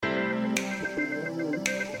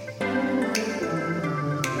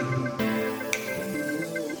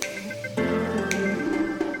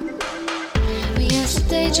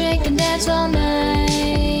we drink and dance all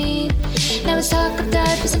night. Now let's talk of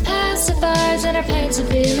diapers and pacifiers and our pains are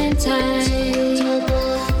feeling tight.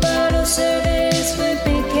 Bottle service with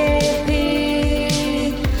BKP.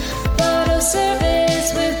 Bottle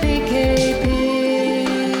service with BKP.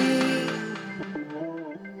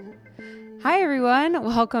 Hi, everyone.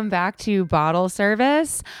 Welcome back to Bottle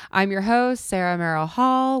Service. I'm your host, Sarah Merrill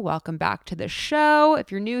Hall. Welcome back to the show. If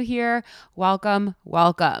you're new here, welcome.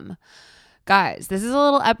 Guys, this is a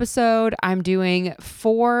little episode I'm doing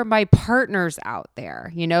for my partners out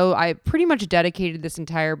there. You know, I pretty much dedicated this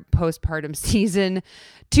entire postpartum season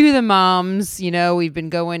to the moms. You know, we've been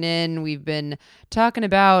going in, we've been talking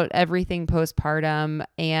about everything postpartum.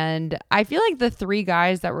 And I feel like the three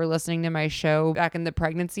guys that were listening to my show back in the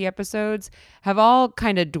pregnancy episodes have all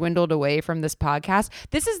kind of dwindled away from this podcast.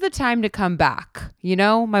 This is the time to come back. You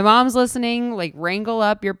know, my mom's listening, like wrangle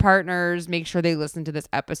up your partners, make sure they listen to this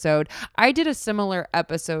episode. I did a similar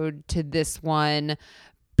episode to this one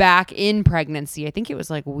back in pregnancy. I think it was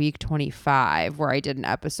like week 25 where I did an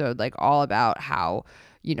episode like all about how,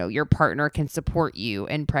 you know, your partner can support you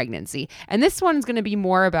in pregnancy. And this one's going to be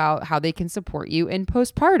more about how they can support you in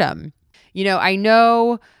postpartum. You know, I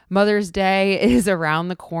know Mother's Day is around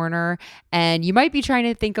the corner and you might be trying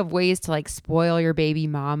to think of ways to like spoil your baby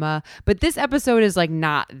mama, but this episode is like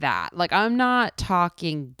not that. Like, I'm not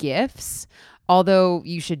talking gifts. Although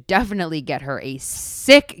you should definitely get her a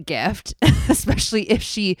sick gift, especially if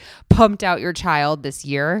she pumped out your child this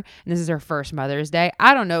year and this is her first Mother's Day.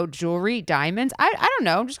 I don't know, jewelry, diamonds. I don't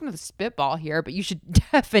know. I'm just going to spitball here, but you should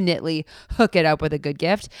definitely hook it up with a good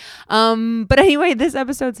gift. But anyway, this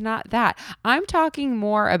episode's not that. I'm talking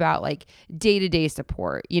more about like day-to-day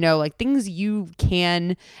support, you know, like things you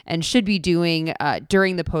can and should be doing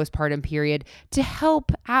during the postpartum period to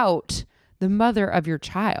help out the mother of your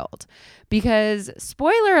child. Because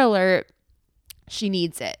spoiler alert, she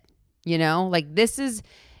needs it. You know, like this is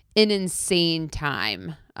an insane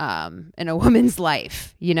time in a woman's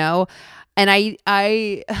life, you know? And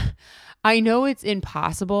I know it's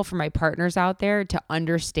impossible for my partners out there to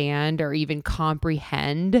understand or even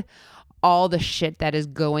comprehend all the shit that is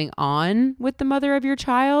going on with the mother of your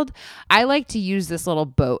child. I like to use this little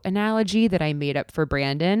boat analogy that I made up for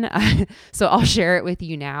Brandon. So I'll share it with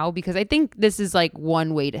you now because I think this is like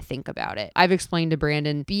one way to think about it. I've explained to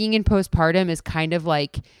Brandon, being in postpartum is kind of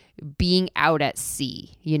like being out at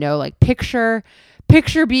sea, you know, like picture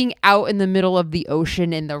being out in the middle of the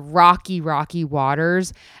ocean in the rocky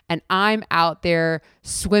waters. And I'm out there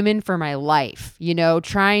swimming for my life, you know,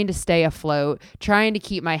 trying to stay afloat, trying to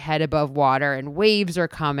keep my head above water, and waves are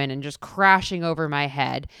coming and just crashing over my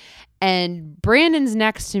head. And Brandon's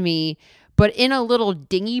next to me, but in a little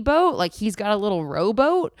dinghy boat. Like he's got a little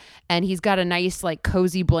rowboat and he's got a nice like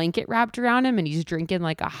cozy blanket wrapped around him and he's drinking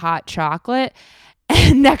like a hot chocolate.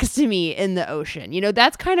 And next to me in the ocean, you know,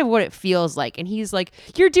 that's kind of what it feels like. And he's like,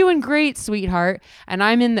 "You're doing great, sweetheart." And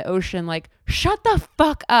I'm in the ocean like, "Shut the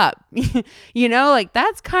fuck up." You know, like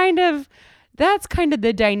that's kind of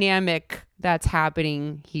the dynamic that's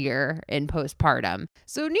happening here in postpartum.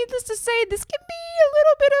 So needless to say, this can be a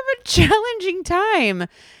little bit of a challenging time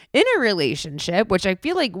in a relationship, which I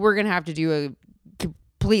feel like we're going to have to do a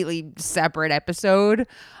completely separate episode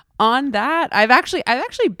on that. I've actually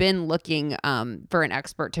been looking for an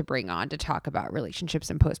expert to bring on to talk about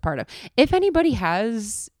relationships and postpartum. If anybody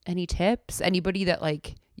has any tips, anybody that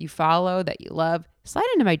like you follow, that you love, slide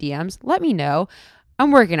into my DMs. Let me know.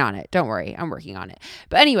 I'm working on it. Don't worry. I'm working on it.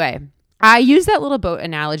 But anyway, I use that little boat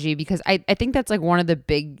analogy because I think that's like one of the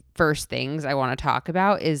big first things I want to talk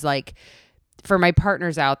about is like for my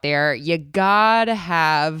partners out there, you gotta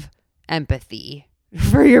have empathy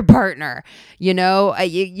for your partner. You know,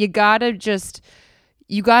 you gotta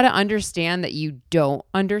understand that you don't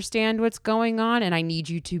understand what's going on. And I need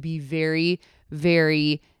you to be very,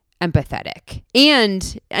 very empathetic.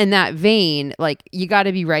 And in that vein, like you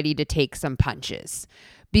gotta be ready to take some punches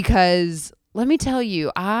because let me tell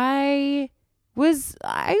you, I was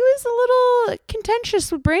a little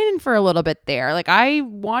contentious with Brandon for a little bit there. Like I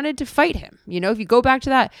wanted to fight him. You know, if you go back to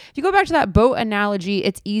that boat analogy,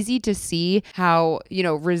 it's easy to see how, you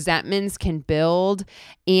know, resentments can build.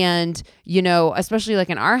 And, you know, especially like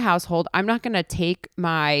in our household, I'm not going to take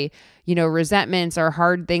my, you know, resentments or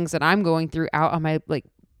hard things that I'm going through out on my like,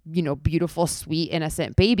 you know, beautiful, sweet,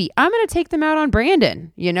 innocent baby. I'm going to take them out on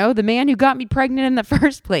Brandon, you know, the man who got me pregnant in the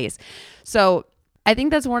first place. So I think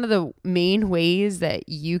that's one of the main ways that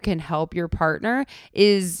you can help your partner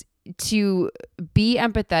is to be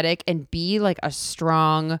empathetic and be like a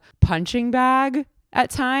strong punching bag at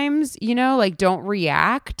times, you know, like don't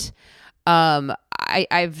react.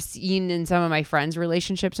 I've seen in some of my friends'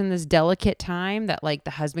 relationships in this delicate time that like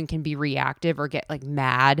the husband can be reactive or get like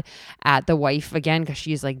mad at the wife again because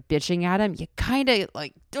she's like bitching at him. You kind of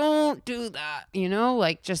like don't do that,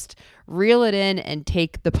 like just reel it in and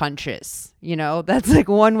take the punches. That's like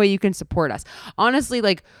one way you can support us. Honestly,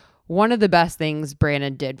 like one of the best things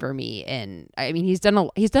Brandon did for me, and I mean he's done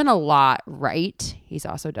a lot right. He's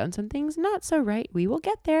also done some things not so right. We will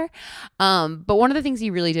get there. But one of the things he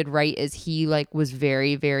really did right is he like was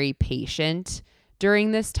very, very patient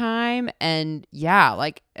during this time. And yeah,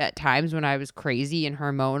 like at times when I was crazy and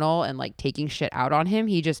hormonal and like taking shit out on him,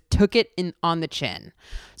 he just took it on the chin.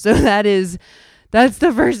 So that's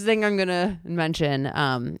the first thing I'm going to mention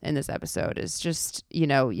in this episode is just,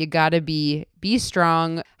 you got to be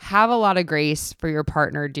strong, have a lot of grace for your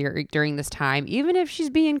partner during this time, even if she's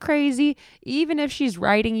being crazy, even if she's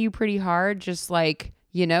riding you pretty hard, just like,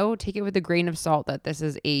 take it with a grain of salt that this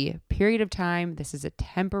is a period of time. This is a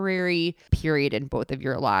temporary period in both of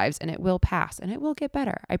your lives and it will pass and it will get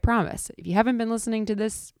better. I promise. If you haven't been listening to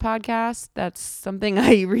this podcast, that's something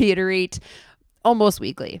I reiterate almost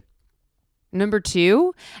weekly. Number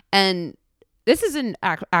 2, and this is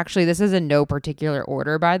in no particular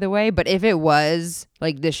order, by the way, but if it was,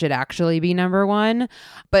 like this should actually be number 1.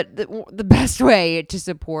 But the best way to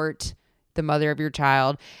support the mother of your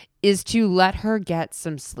child is to let her get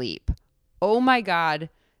some sleep. Oh my God,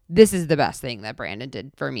 this is the best thing that Brandon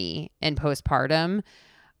did for me in postpartum.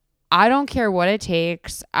 I don't care what it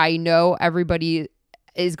takes. I know everybody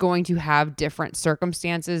is going to have different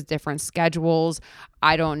circumstances, different schedules.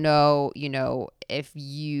 I don't know, if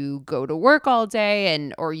you go to work all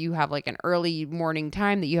day or you have like an early morning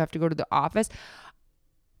time that you have to go to the office.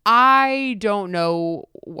 I don't know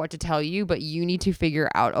what to tell you, but you need to figure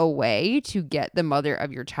out a way to get the mother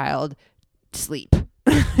of your child sleep.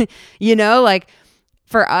 Like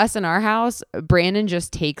for us in our house, Brandon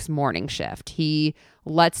just takes morning shift. He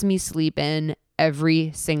lets me sleep in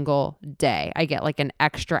every single day. I get like an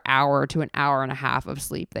extra hour to an hour and a half of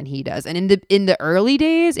sleep than he does. And in the early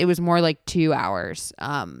days, it was more like 2 hours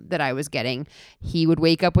that I was getting. He would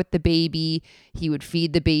wake up with the baby. He would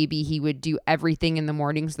feed the baby. He would do everything in the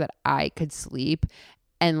morning so that I could sleep.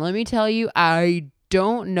 And let me tell you, I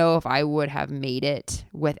don't know if I would have made it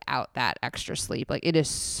without that extra sleep. Like it is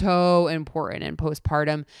so important in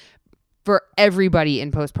postpartum. For everybody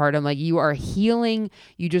in postpartum, like you are healing,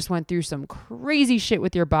 you just went through some crazy shit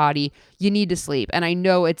with your body, you need to sleep. And I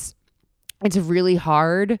know it's really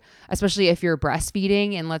hard, especially if you're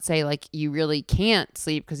breastfeeding and let's say like you really can't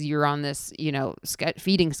sleep because you're on this,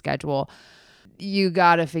 feeding schedule. You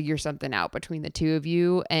got to figure something out between the two of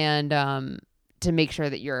you and to make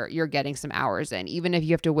sure that you're getting some hours in. Even if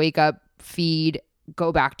you have to wake up, feed,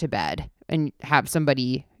 go back to bed and have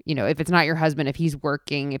somebody, if it's not your husband, if he's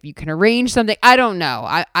working, if you can arrange something, I don't know.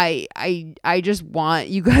 I just want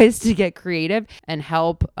you guys to get creative and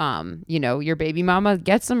help, your baby mama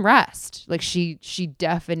get some rest. Like she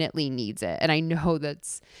definitely needs it. And I know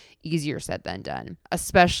that's easier said than done,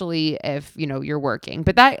 especially if, you're working.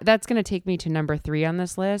 But that's going to take me to number 3 on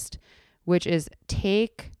this list, which is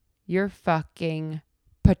take your fucking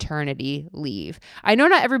paternity leave. I know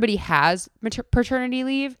not everybody has paternity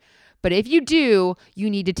leave, but if you do, you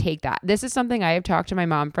need to take that. This is something I have talked to my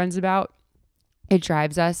mom friends about. It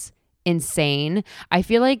drives us insane. I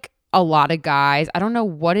feel like a lot of guys, I don't know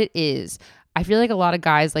what it is. I feel like a lot of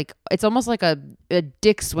guys, like it's almost like a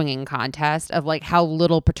dick swinging contest of like how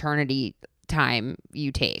little paternity time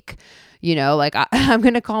you take. Like I'm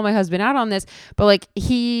going to call my husband out on this, but like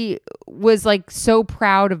he was like so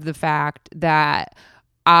proud of the fact that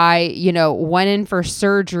I, went in for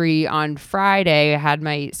surgery on Friday. I had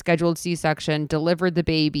my scheduled C-section, delivered the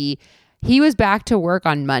baby. He was back to work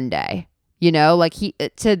on Monday, like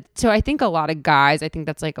so I think a lot of guys, I think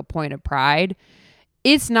that's like a point of pride.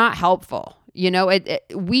 It's not helpful.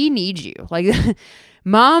 We need you. Like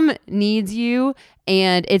mom needs you.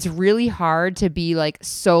 And it's really hard to be like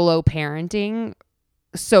solo parenting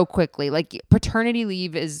so quickly. Like paternity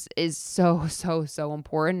leave is so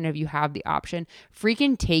important. And if you have the option,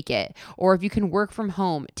 freaking take it. Or if you can work from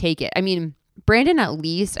home, take it. I mean, Brandon, at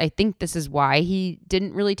least, I think this is why he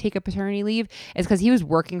didn't really take a paternity leave, is because he was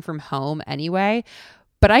working from home anyway.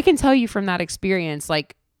 But I can tell you from that experience,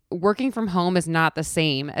 like working from home is not the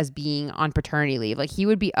same as being on paternity leave. Like he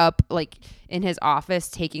would be up like in his office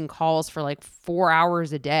taking calls for like 4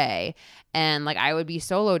 hours a day. And like I would be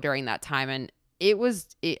solo during that time. And it was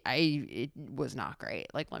not great.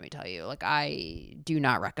 Like, let me tell you, like, I do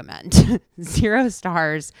not recommend 0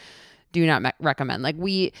 stars. Do not recommend. Like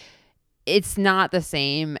it's not the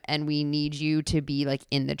same. And we need you to be like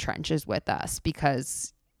in the trenches with us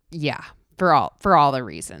because for all the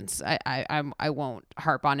reasons. I won't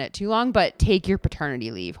harp on it too long, but take your paternity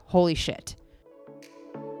leave. Holy shit.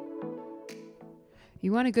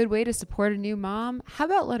 You want a good way to support a new mom? How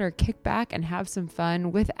about let her kick back and have some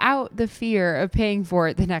fun without the fear of paying for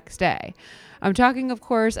it the next day? I'm talking, of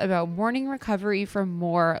course, about morning recovery from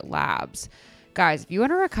More Labs. Guys, if you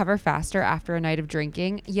want to recover faster after a night of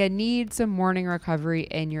drinking, you need some morning recovery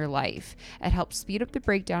in your life. It helps speed up the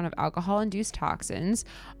breakdown of alcohol-induced toxins.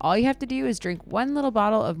 All you have to do is drink one little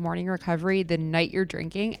bottle of morning recovery the night you're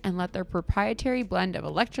drinking and let their proprietary blend of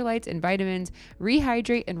electrolytes and vitamins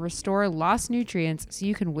rehydrate and restore lost nutrients so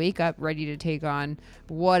you can wake up ready to take on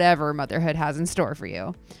whatever motherhood has in store for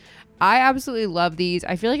you. I absolutely love these.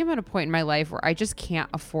 I feel like I'm at a point in my life where I just can't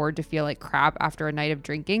afford to feel like crap after a night of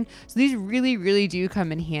drinking. So these really, really do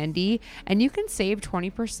come in handy, and you can save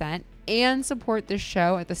 20% and support this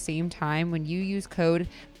show at the same time when you use code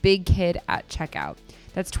BIGKID at checkout.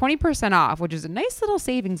 That's 20% off, which is a nice little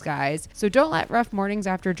savings, guys. So don't let rough mornings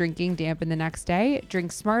after drinking dampen the next day.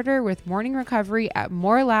 Drink smarter with morning recovery at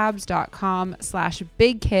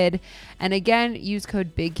morelabs.com/bigkid. And again, use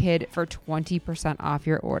code BIGKID for 20% off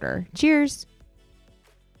your order. Cheers.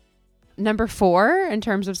 Number 4, in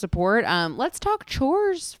terms of support, let's talk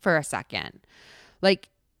chores for a second. Like,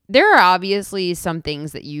 there are obviously some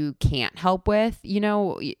things that you can't help with,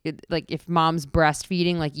 like if mom's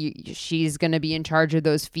breastfeeding, like she's going to be in charge of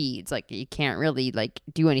those feeds. Like you can't really like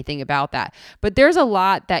do anything about that, but there's a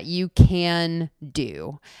lot that you can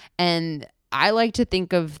do. And I like to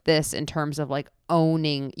think of this in terms of like you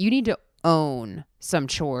need to own some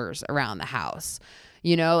chores around the house.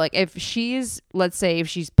 Like let's say if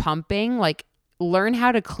she's pumping, like learn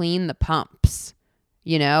how to clean the pumps.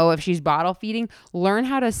 If she's bottle feeding, learn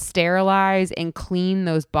how to sterilize and clean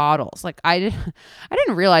those bottles. Like I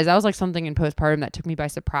didn't realize that was like something in postpartum that took me by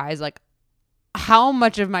surprise. Like how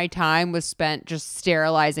much of my time was spent just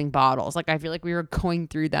sterilizing bottles. Like I feel like we were going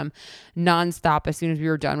through them nonstop as soon as we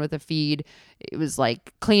were done with a feed. It was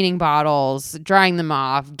like cleaning bottles, drying them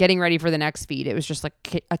off, getting ready for the next feed. It was just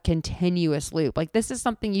like a continuous loop. Like this is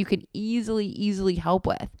something you can easily help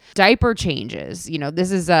with. Diaper changes.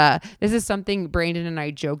 This is something Brandon and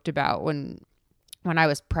I joked about when I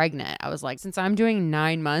was pregnant. I was like, since I'm doing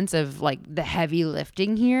 9 months of like the heavy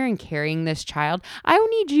lifting here and carrying this child, I will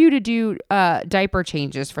need you to do diaper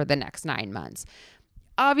changes for the next 9 months.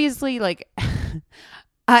 Obviously, like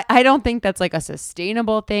I don't think that's like a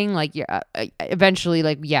sustainable thing. Like eventually,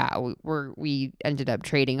 like we ended up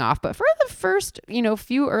trading off, but for the first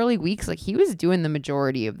few early weeks, like he was doing the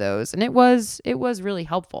majority of those, and it was really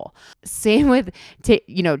helpful. Same with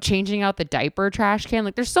changing out the diaper trash can.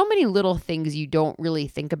 Like there's so many little things you don't really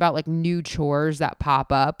think about, like new chores that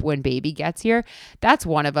pop up when baby gets here. That's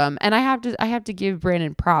one of them, and I have to give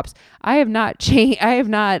Brandon props. I have not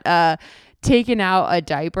taken out a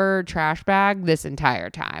diaper trash bag this entire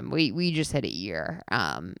time. We just hit a year.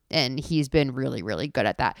 And he's been really, really good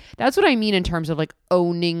at that. That's what I mean in terms of like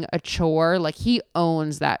owning a chore. Like he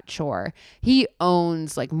owns that chore. He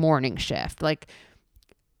owns like morning shift. Like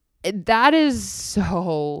that is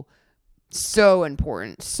so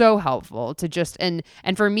important, so helpful to just, and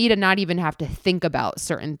for me to not even have to think about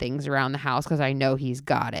certain things around the house because I know he's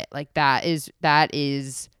got it. Like that is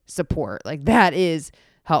support. Like that is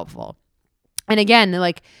helpful. And again,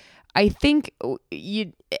 like I think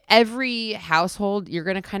every household, you're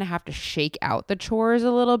going to kind of have to shake out the chores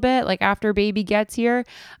a little bit, like after baby gets here.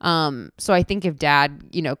 So I think if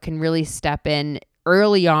dad, can really step in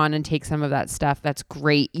early on and take some of that stuff, that's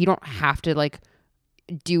great. You don't have to like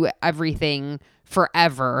do everything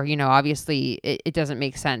forever. Obviously it doesn't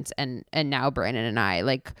make sense. And now Brandon and I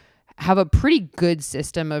like have a pretty good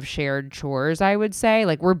system of shared chores, I would say.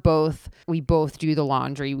 Like we both do the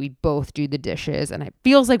laundry, we both do the dishes, and it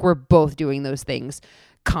feels like we're both doing those things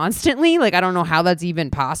constantly. Like I don't know how that's even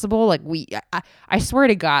possible. Like I swear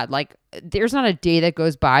to God, like there's not a day that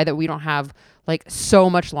goes by that we don't have like so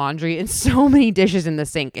much laundry and so many dishes in the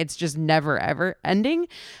sink. It's just never ever ending.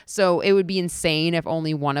 So it would be insane if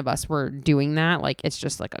only one of us were doing that. Like it's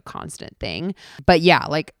just like a constant thing. But yeah,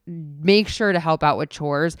 like make sure to help out with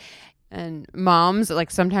chores. And moms,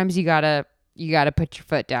 like sometimes you gotta put your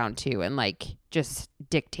foot down too and like just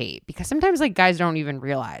dictate, because sometimes like guys don't even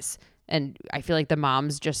realize. And I feel like the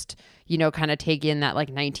moms just, kind of take in that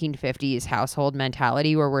like 1950s household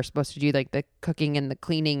mentality where we're supposed to do like the cooking and the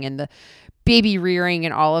cleaning and the baby rearing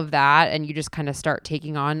and all of that. And you just kind of start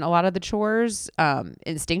taking on a lot of the chores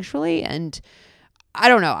instinctually. And I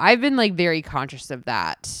don't know. I've been like very conscious of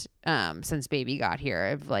that since baby got here,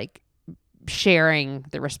 of like sharing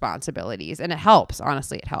the responsibilities, and it helps.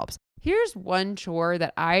 Honestly, it helps. Here's one chore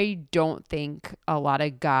that I don't think a lot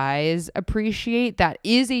of guys appreciate. That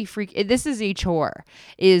is this is a chore,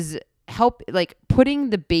 is help, like putting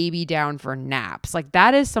the baby down for naps. Like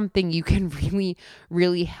that is something you can really,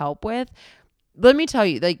 really help with. Let me tell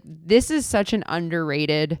you, like this is such an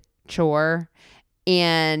underrated chore,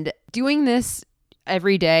 and doing this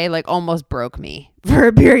every day like almost broke me for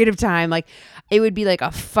a period of time. Like it would be like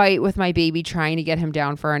a fight with my baby trying to get him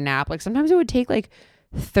down for a nap. Like sometimes it would take like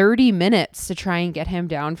 30 minutes to try and get him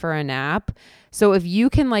down for a nap. So if you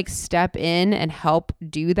can like step in and help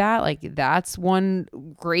do that, like that's one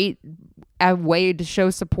great way to show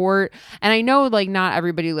support. And I know like not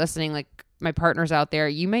everybody listening, like my partners out there,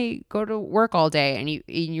 you may go to work all day and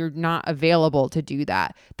you're not available to do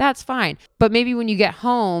that. That's fine. But maybe when you get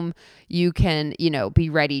home, you can, be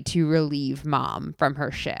ready to relieve mom from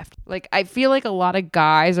her shift. Like I feel like a lot of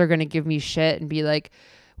guys are going to give me shit and be like,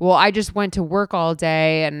 well, I just went to work all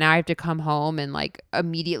day and now I have to come home and like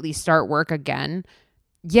immediately start work again.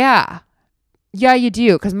 Yeah, you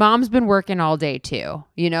do. Cause mom's been working all day too,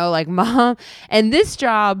 like mom. And this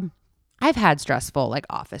job, I've had stressful like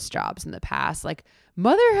office jobs in the past. Like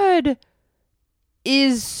motherhood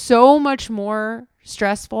is so much more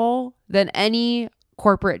stressful than any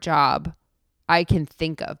corporate job I can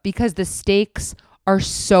think of because the stakes are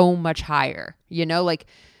so much higher, like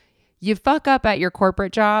you fuck up at your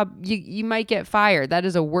corporate job, you might get fired. That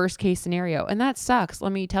is a worst case scenario. And that sucks,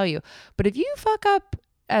 let me tell you. But if you fuck up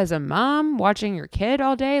as a mom watching your kid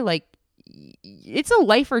all day, like it's a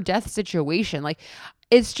life or death situation. Like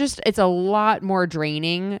it's a lot more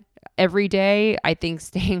draining every day, I think,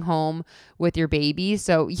 staying home with your baby.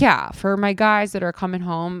 So yeah, for my guys that are coming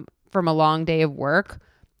home from a long day of work,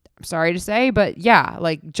 I'm sorry to say, but yeah,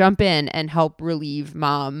 like jump in and help relieve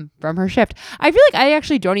mom from her shift. I feel like I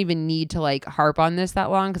actually don't even need to like harp on this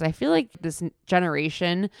that long because I feel like this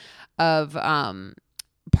generation of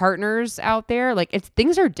partners out there, like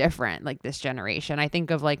things are different. Like this generation, I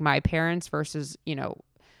think of like my parents versus,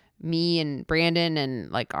 me and Brandon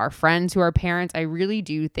and like our friends who are parents. I really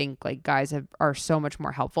do think like guys are so much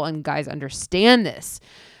more helpful and guys understand this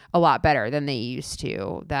a lot better than they used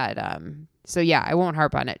to. So yeah, I won't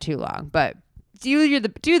harp on it too long, but do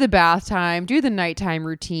the bath time, do the nighttime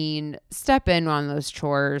routine, step in on those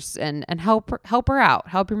chores and help her out,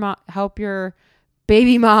 help your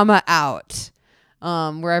baby mama out,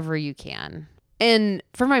 wherever you can. And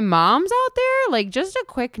for my moms out there, like just a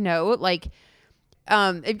quick note, like,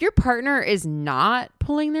 if your partner is not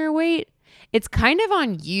pulling their weight, it's kind of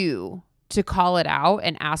on you to call it out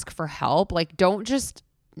and ask for help. Like, don't just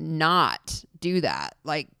not do that.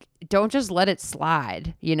 Like, don't just let it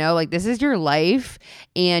slide, like this is your life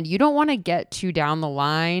and you don't want to get too down the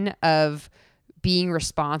line of being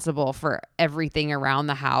responsible for everything around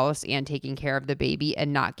the house and taking care of the baby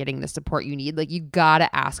and not getting the support you need. Like you got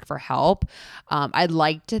to ask for help. I'd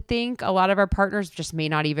like to think a lot of our partners just may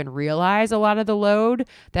not even realize a lot of the load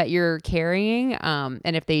that you're carrying.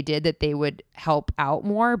 And if they did, that they would help out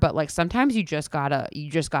more. But like sometimes you just gotta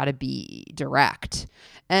be direct.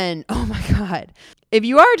 And oh my God, if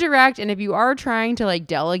you are direct and if you are trying to like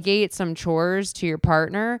delegate some chores to your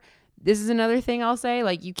partner, this is another thing I'll say,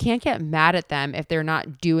 like you can't get mad at them if they're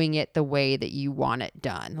not doing it the way that you want it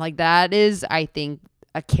done. Like that is, I think,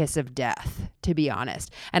 a kiss of death, to be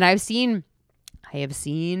honest. And I have seen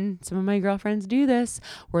some of my girlfriends do this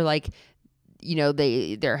where like,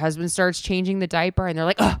 their husband starts changing the diaper and they're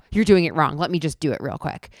like, oh, you're doing it wrong. Let me just do it real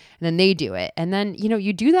quick. And then they do it. And then,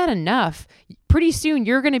 you do that enough, pretty soon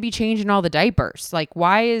you're going to be changing all the diapers. Like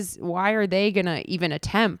why are they going to even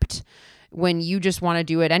attempt when you just want to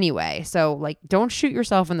do it anyway? So like, don't shoot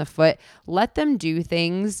yourself in the foot. Let them do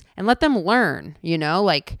things and let them learn,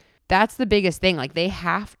 like that's the biggest thing. Like they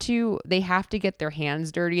have to get their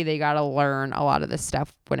hands dirty. They got to learn a lot of this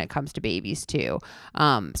stuff when it comes to babies too.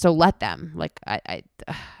 So let them. Like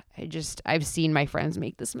I've seen my friends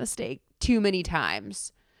make this mistake too many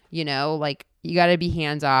times, like you got to be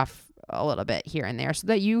hands off a little bit here and there so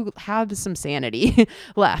that you have some sanity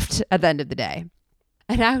left at the end of the day.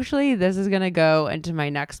 And actually, this is going to go into my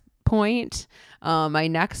next point. My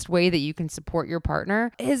next way that you can support your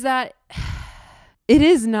partner is that it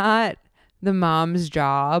is not the mom's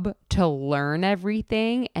job to learn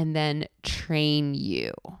everything and then train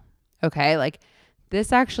you. Okay? Like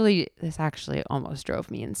This actually almost drove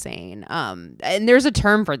me insane. And there's a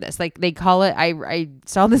term for this. Like they call it, I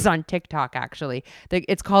saw this on TikTok actually.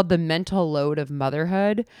 It's called the mental load of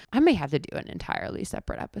motherhood. I may have to do an entirely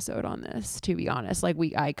separate episode on this, to be honest. Like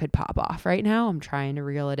I could pop off right now. I'm trying to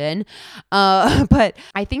reel it in. But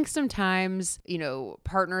I think sometimes,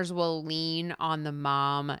 partners will lean on the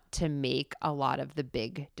mom to make a lot of the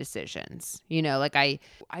big decisions. Like I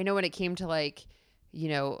know when it came to like,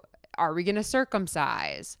 are we going to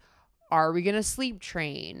circumcise? Are we going to sleep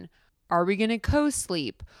train? Are we going to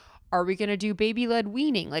co-sleep? Are we going to do baby-led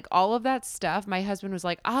weaning? Like all of that stuff. My husband was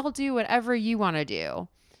like, I'll do whatever you want to do,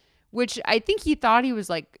 which I think he thought he was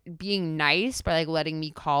like being nice by like letting me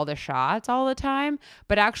call the shots all the time.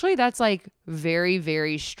 But actually that's like very,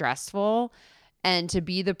 very stressful. And to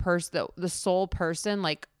be the sole person,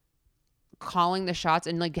 like calling the shots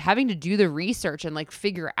and like having to do the research and like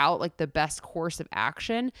figure out like the best course of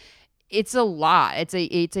action, it's a lot.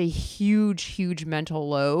 It's a huge, huge mental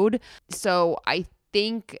load. So I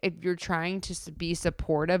think if you're trying to be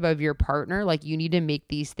supportive of your partner, like you need to make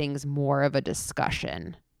these things more of a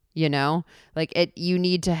discussion, like you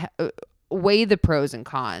need to weigh the pros and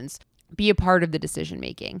cons, be a part of the decision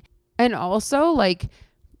making. And also like,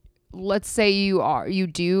 let's say you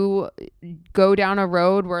do go down a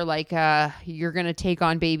road where like you're going to take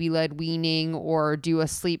on baby-led weaning or do a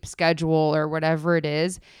sleep schedule or whatever it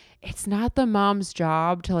is. It's not the mom's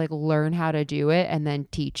job to like learn how to do it and then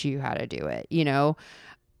teach you how to do it.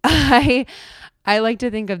 I like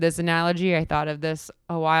to think of this analogy. I thought of this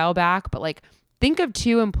a while back, but like think of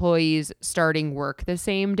two employees starting work the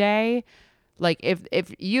same day. Like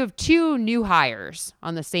if you have two new hires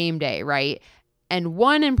on the same day, right? And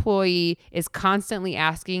one employee is constantly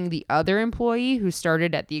asking the other employee who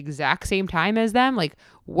started at the exact same time as them, like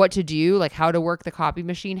what to do, like how to work the copy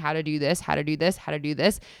machine, how to do this, how to do this, how to do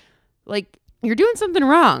this. Like you're doing something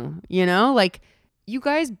wrong, like you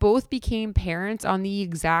guys both became parents on the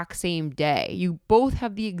exact same day. You both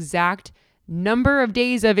have the exact number of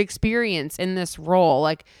days of experience in this role.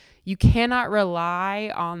 Like you cannot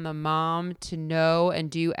rely on the mom to know and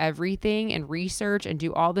do everything and research and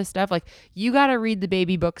do all this stuff. Like you got to read the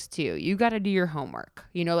baby books too. You got to do your homework.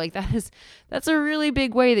 Like that's a really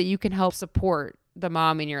big way that you can help support the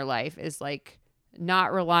mom in your life, is like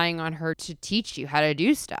not relying on her to teach you how to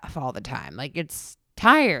do stuff all the time. Like it's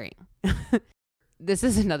tiring. This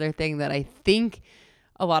is another thing that I think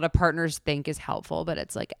a lot of partners think is helpful, but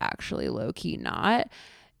it's like actually low key not.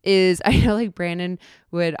 Is I know like Brandon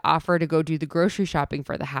would offer to go do the grocery shopping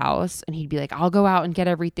for the house and he'd be like, I'll go out and get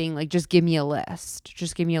everything. Like, just give me a list.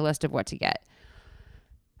 Just give me a list of what to get.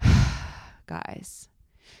 Guys,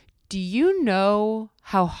 do you know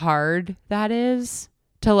how hard that is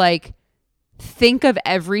to like think of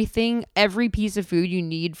everything, every piece of food you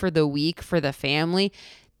need for the week for the family?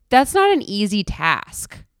 That's not an easy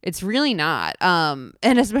task. It's really not. And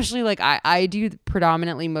especially like I do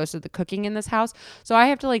predominantly most of the cooking in this house. So I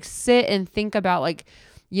have to like sit and think about like,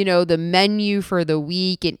 the menu for the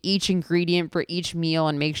week and each ingredient for each meal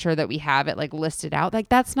and make sure that we have it like listed out. Like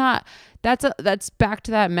that's back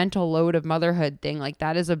to that mental load of motherhood thing. Like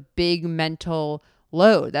that is a big mental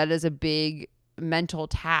load. That is a big mental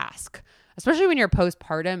task, especially when you're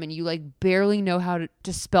postpartum and you like barely know how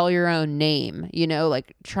to spell your own name,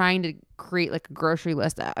 like trying to create like a grocery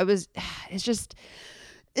list. It's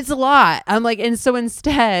a lot. I'm like, and so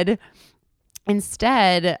instead,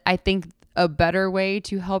 I think a better way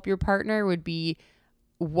to help your partner would be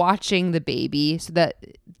watching the baby so that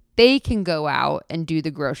they can go out and do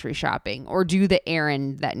the grocery shopping or do the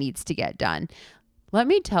errand that needs to get done. Let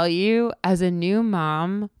me tell you, as a new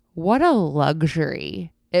mom, what a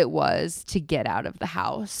luxury it was to get out of the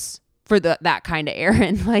house for that kind of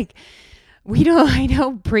errand. Like I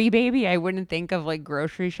know pre-baby, I wouldn't think of like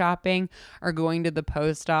grocery shopping or going to the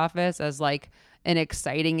post office as like an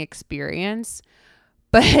exciting experience.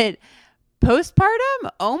 But postpartum,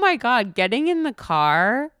 oh my God, getting in the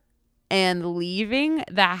car and leaving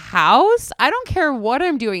the house, I don't care what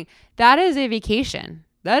I'm doing. That is a vacation.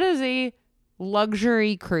 That is a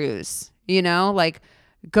luxury cruise, like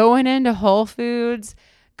going into Whole Foods,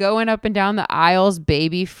 going up and down the aisles,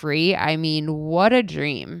 baby free. I mean, what a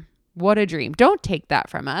dream. What a dream. Don't take that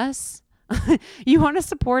from us. You want to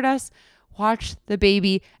support us? Watch the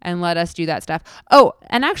baby and let us do that stuff. Oh,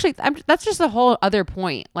 and actually, that's just a whole other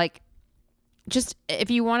point. Like, just if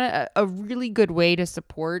you want a really good way to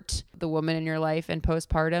support the woman in your life in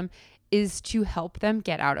postpartum is to help them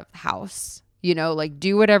get out of the house. Like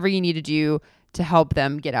do whatever you need to do to help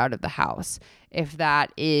them get out of the house. If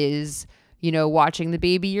that is, watching the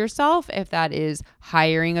baby yourself, if that is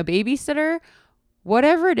hiring a babysitter,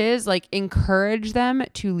 whatever it is, like encourage them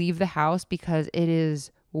to leave the house, because it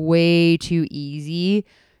is way too easy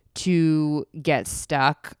to get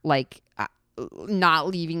stuck, like not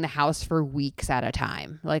leaving the house for weeks at a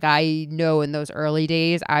time. Like I know in those early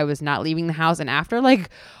days, I was not leaving the house. And after like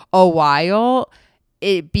a while,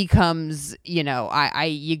 it becomes, you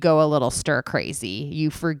go a little stir crazy. You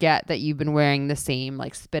forget that you've been wearing the same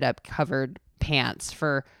like spit up covered pants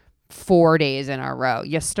for 4 days in a row.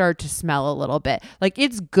 You start to smell a little bit. Like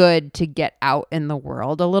it's good to get out in the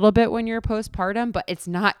world a little bit when you're postpartum, but it's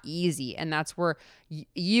not easy. And that's where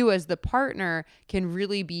you as the partner can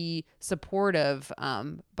really be supportive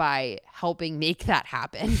by helping make that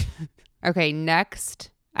happen. Okay, next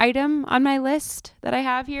item on my list that I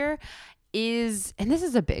have here is, and this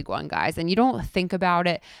is a big one, guys, and you don't think about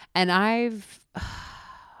it. And I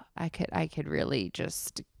could really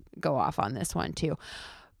just go off on this one too.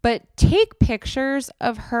 But take pictures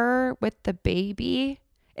of her with the baby.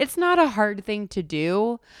 It's not a hard thing to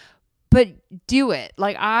do, but do it.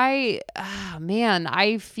 Like I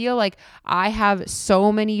feel like I have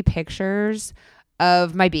so many pictures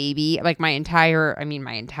of my baby. Like my entire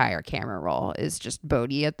camera roll is just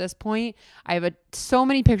Bodhi at this point. I have so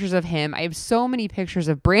many pictures of him. I have so many pictures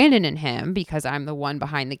of Brandon and him because I'm the one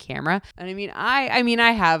behind the camera. And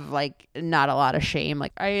I have like not a lot of shame.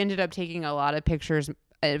 Like I ended up taking a lot of pictures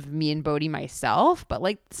of me and Bodhi myself, but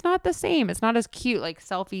like it's not the same. It's not as cute. Like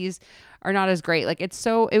selfies are not as great. Like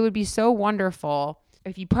it would be so wonderful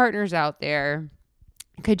if you partners out there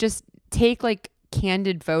could just take like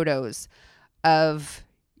candid photos of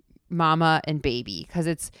mama and baby, because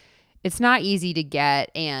it's not easy to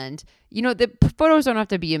get. And the photos don't have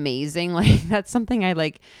to be amazing. Like that's something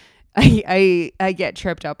I get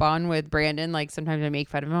tripped up on with Brandon. Like sometimes I make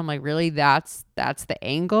fun of him. I'm like, really? That's the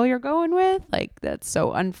angle you're going with? Like that's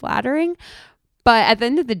so unflattering. But at the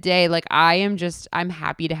end of the day, like I'm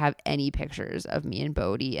happy to have any pictures of me and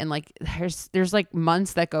Bodhi. And like there's like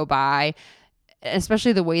months that go by,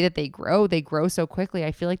 especially the way that they grow so quickly.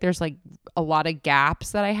 I feel like there's like a lot of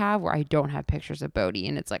gaps that I have where I don't have pictures of Bodhi,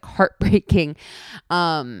 and it's like heartbreaking.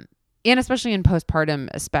 And especially in postpartum,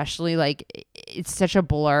 especially like it's such a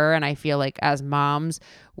blur. And I feel like as moms,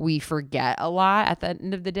 we forget a lot at the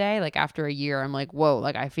end of the day. Like after a year, I'm like, whoa,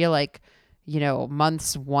 like I feel like,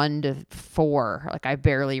 months 1 to 4, like I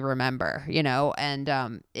barely remember,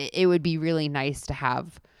 and it would be really nice to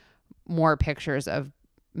have more pictures of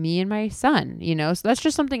me and my son, so that's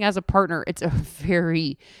just something as a partner. It's a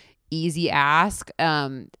very easy ask.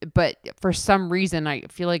 But for some reason, I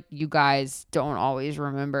feel like you guys don't always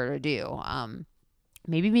remember to do.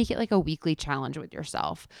 Maybe make it like a weekly challenge with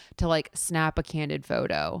yourself to like snap a candid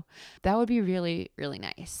photo. That would be really, really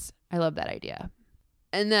nice. I love that idea.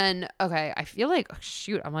 And then, okay, I feel like,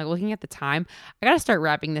 I'm like looking at the time. I got to start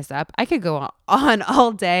wrapping this up. I could go on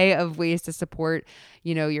all day of ways to support,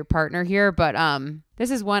 your partner here. But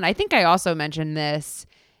this is one, I think I also mentioned this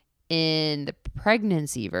in the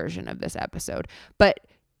pregnancy version of this episode, but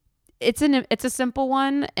it's a simple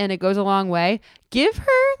one and it goes a long way. Give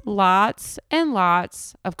her lots and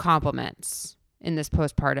lots of compliments in this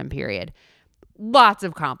postpartum period. Lots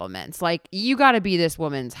of compliments. Like you got to be this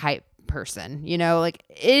woman's hype person,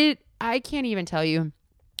 I can't even tell you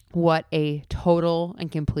what a total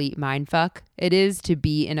and complete mindfuck it is to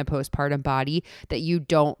be in a postpartum body that you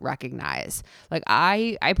don't recognize. Like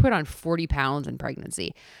I put on 40 pounds in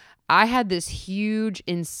pregnancy. I had this huge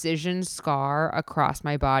incision scar across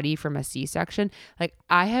my body from a C-section. Like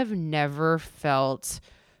I have never felt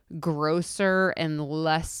grosser and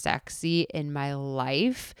less sexy in my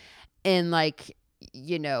life. And like,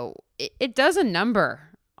 it does a number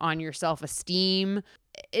on your self-esteem.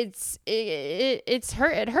 It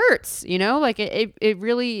hurts, like it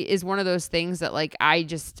really is one of those things that like I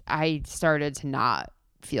started to not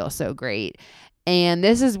feel so great. And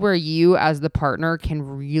this is where you as the partner can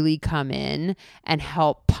really come in and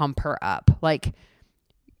help pump her up. Like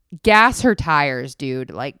gas her tires, dude.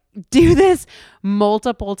 Like do this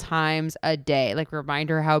multiple times a day. Like remind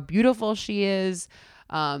her how beautiful she is.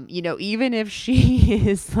 Even if she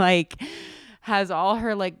is like has all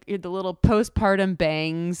her like the little postpartum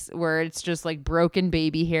bangs where it's just like broken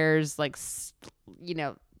baby hairs, like,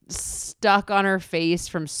 stuck on her face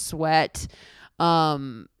from sweat,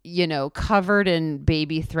 covered in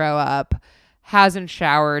baby throw up, hasn't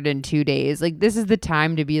showered in 2 days. Like this is the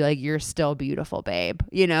time to be like, you're still beautiful, babe.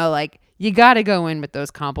 Like you got to go in with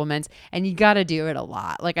those compliments and you got to do it a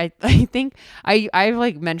lot. Like I think I've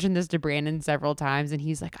like mentioned this to Brandon several times and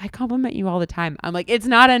he's like, I compliment you all the time. I'm like, it's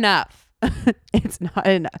not enough. It's not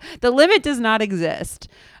enough. The limit does not exist.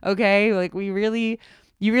 Okay. Like we really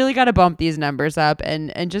You really got to bump these numbers up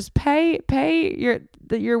and just pay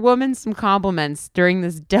your woman some compliments during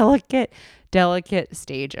this delicate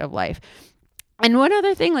stage of life. And one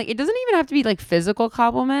other thing, like, it doesn't even have to be like physical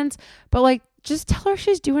compliments, but like, just tell her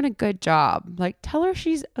she's doing a good job. Like, tell her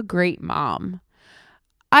she's a great mom.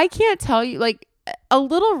 I can't tell you, like, a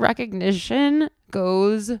little recognition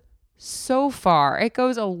goes so far. It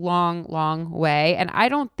goes a long, long way. And I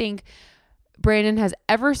don't think Brandon has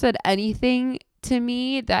ever said anything to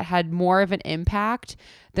me that had more of an impact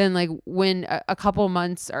than like when a couple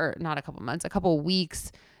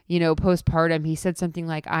weeks, postpartum, he said something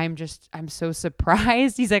like, I'm so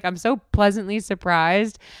surprised. He's like, I'm so pleasantly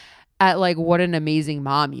surprised at like what an amazing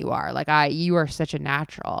mom you are. Like you are such a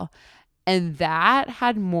natural. And that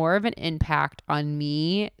had more of an impact on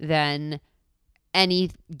me than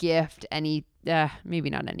any gift, maybe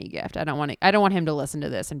not any gift. I don't want him to listen to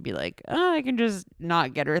this and be like, oh, I can just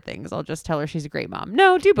not get her things. I'll just tell her she's a great mom.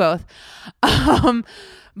 No, do both. But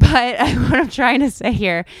what I'm trying to say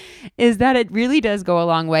here is that it really does go a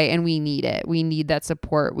long way, and we need it. We need that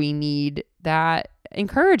support. We need that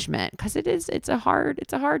encouragement, because it's a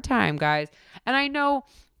hard time, guys. And I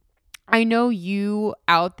know you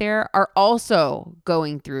out there are also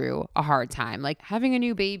going through a hard time. Like, having a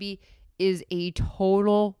new baby is a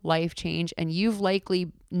total life change, and you've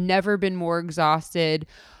likely never been more exhausted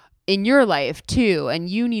in your life too, and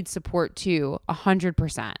you need support too,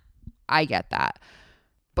 100%. I get that.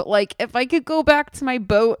 But like, if I could go back to my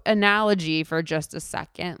boat analogy for just a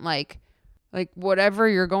second, like whatever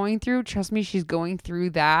you're going through, trust me, she's going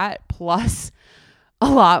through that plus a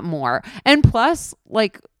lot more. And plus,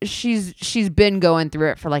 like, she's been going through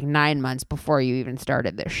it for like 9 months before you even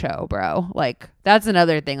started this show, bro. Like, that's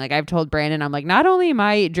another thing. Like, I've told Brandon, I'm like, not only am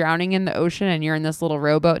I drowning in the ocean and you're in this little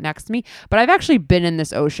rowboat next to me, but I've actually been in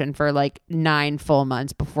this ocean for like 9 full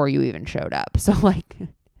months before you even showed up. So like,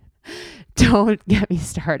 don't get me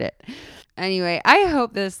started. Anyway, I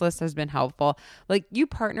hope this list has been helpful. Like, you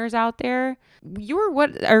partners out there, you're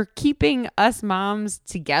what are keeping us moms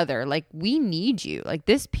together. Like, we need you. Like,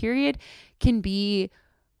 this period can be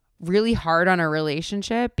really hard on a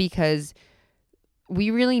relationship because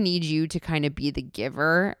we really need you to kind of be the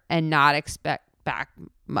giver and not expect back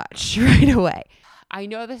much right away. I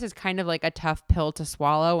know this is kind of like a tough pill to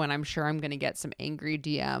swallow, and I'm sure I'm going to get some angry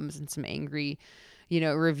DMs and some angry,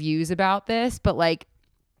 reviews about this, but like,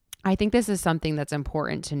 I think this is something that's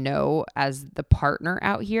important to know as the partner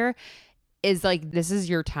out here, is like, this is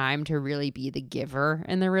your time to really be the giver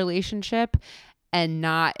in the relationship and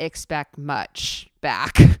not expect much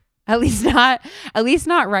back. At least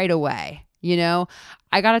not right away.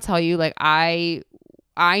 I got to tell you, like, I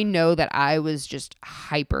know that I was just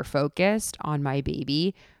hyper focused on my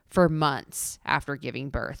baby for months after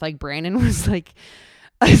giving birth. Like, Brandon was like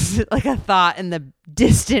a thought in the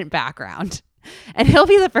distant background. And he'll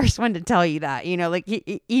be the first one to tell you that, like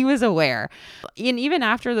he was aware. And even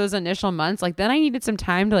after those initial months, like, then I needed some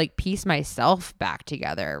time to like piece myself back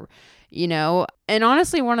together, and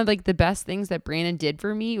honestly, one of like the best things that Brandon did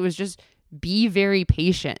for me was just be very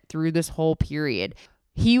patient through this whole period.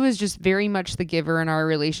 He was just very much the giver in our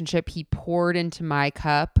relationship. He poured into my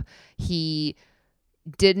cup. He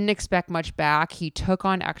didn't expect much back. He took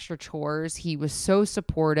on extra chores. He was so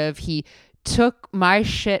supportive. He took my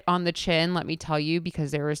shit on the chin, let me tell you, because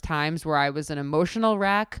there was times where I was an emotional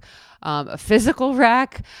wreck, a physical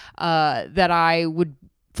wreck, that I would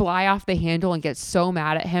fly off the handle and get so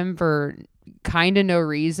mad at him for kind of no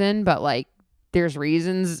reason, but like, there's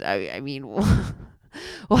reasons. I mean,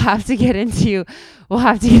 we'll have to get into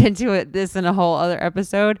this in a whole other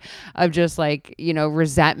episode of just like,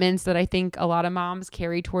 resentments that I think a lot of moms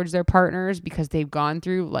carry towards their partners because they've gone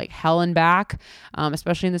through like hell and back,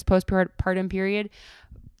 especially in this postpartum period.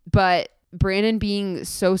 But Brandon being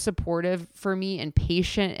so supportive for me and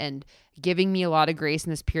patient and giving me a lot of grace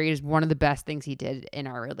in this period is one of the best things he did in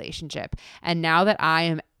our relationship. And now that I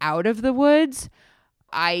am out of the woods,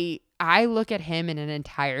 I look at him in an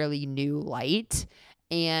entirely new light.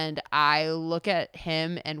 And I look at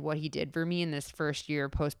him and what he did for me in this first year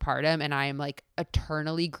of postpartum, and I am like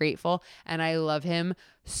eternally grateful. And I love him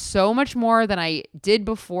so much more than I did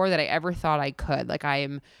before that I ever thought I could. Like,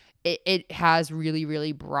 it has really,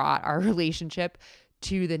 really brought our relationship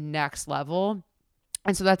to the next level.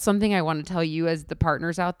 And so that's something I want to tell you as the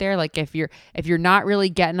partners out there. Like, if you're not really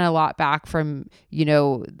getting a lot back from,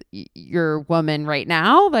 your woman right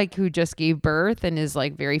now, like, who just gave birth and is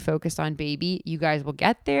like very focused on baby, you guys will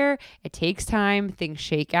get there. It takes time. Things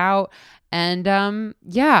shake out. And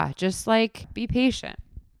just like, be patient.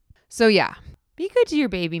 So yeah, be good to your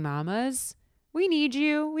baby mamas. we need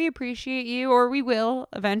you. We appreciate you, or we will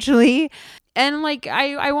eventually. And like,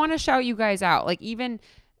 I want to shout you guys out. Like, even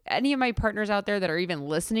any of my partners out there that are even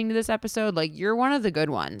listening to this episode, like, you're one of the good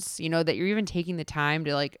ones, you know, that you're even taking the time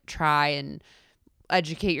to like try and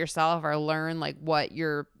educate yourself or learn like what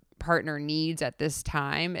your partner needs at this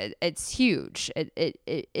time. It's huge. It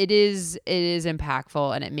is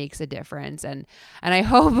impactful, and it makes a difference. And I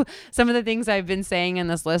hope some of the things I've been saying in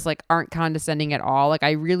this list like aren't condescending at all. Like,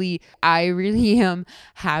 I really am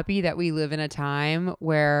happy that we live in a time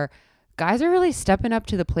where guys are really stepping up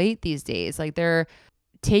to the plate these days. Like, they're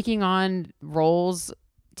taking on roles,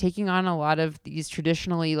 taking on a lot of these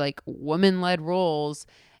traditionally like woman-led roles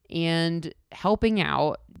and helping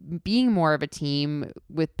out, being more of a team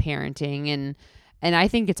with parenting. And I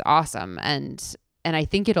think it's awesome. And I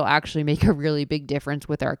think it'll actually make a really big difference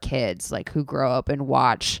with our kids, like, who grow up and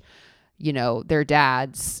watch, you know, their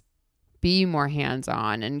dads be more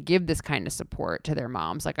hands-on and give this kind of support to their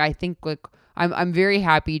moms. Like, I think like I'm very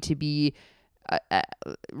happy to be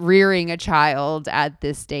rearing a child at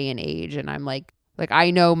this day and age. And I'm like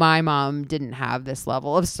I know my mom didn't have this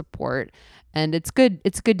level of support, and it's good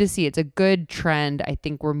to see. It's a good trend. I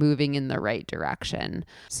think we're moving in the right direction.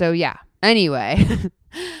 So yeah, anyway,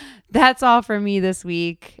 that's all for me this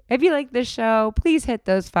week. If you like this show, please hit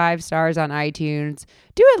those 5 stars on iTunes.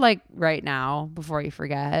 Do it like right now before you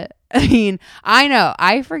forget. I mean, I know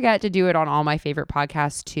I forget to do it on all my favorite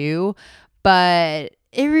podcasts too, but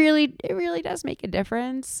it really does make a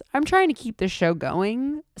difference. I'm trying to keep this show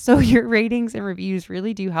going, so your ratings and reviews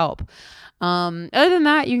really do help. Other than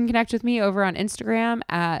that, you can connect with me over on Instagram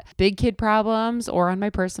at Big Kid Problems, or on my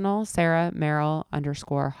personal Sarah Merrill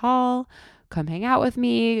 _Hall. Come hang out with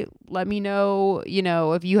me. Let me know, you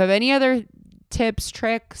know, if you have any other tips,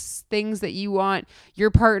 tricks, things that you want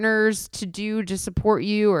your partners to do to support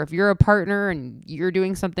you, or if you're a partner and you're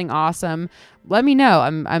doing something awesome, let me know.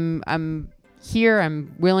 I'm here.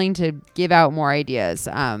 I'm willing to give out more ideas.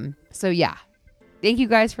 So yeah, thank you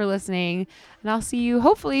guys for listening, and I'll see you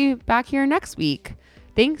hopefully back here next week.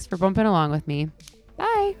 Thanks for bumping along with me.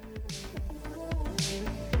 Bye.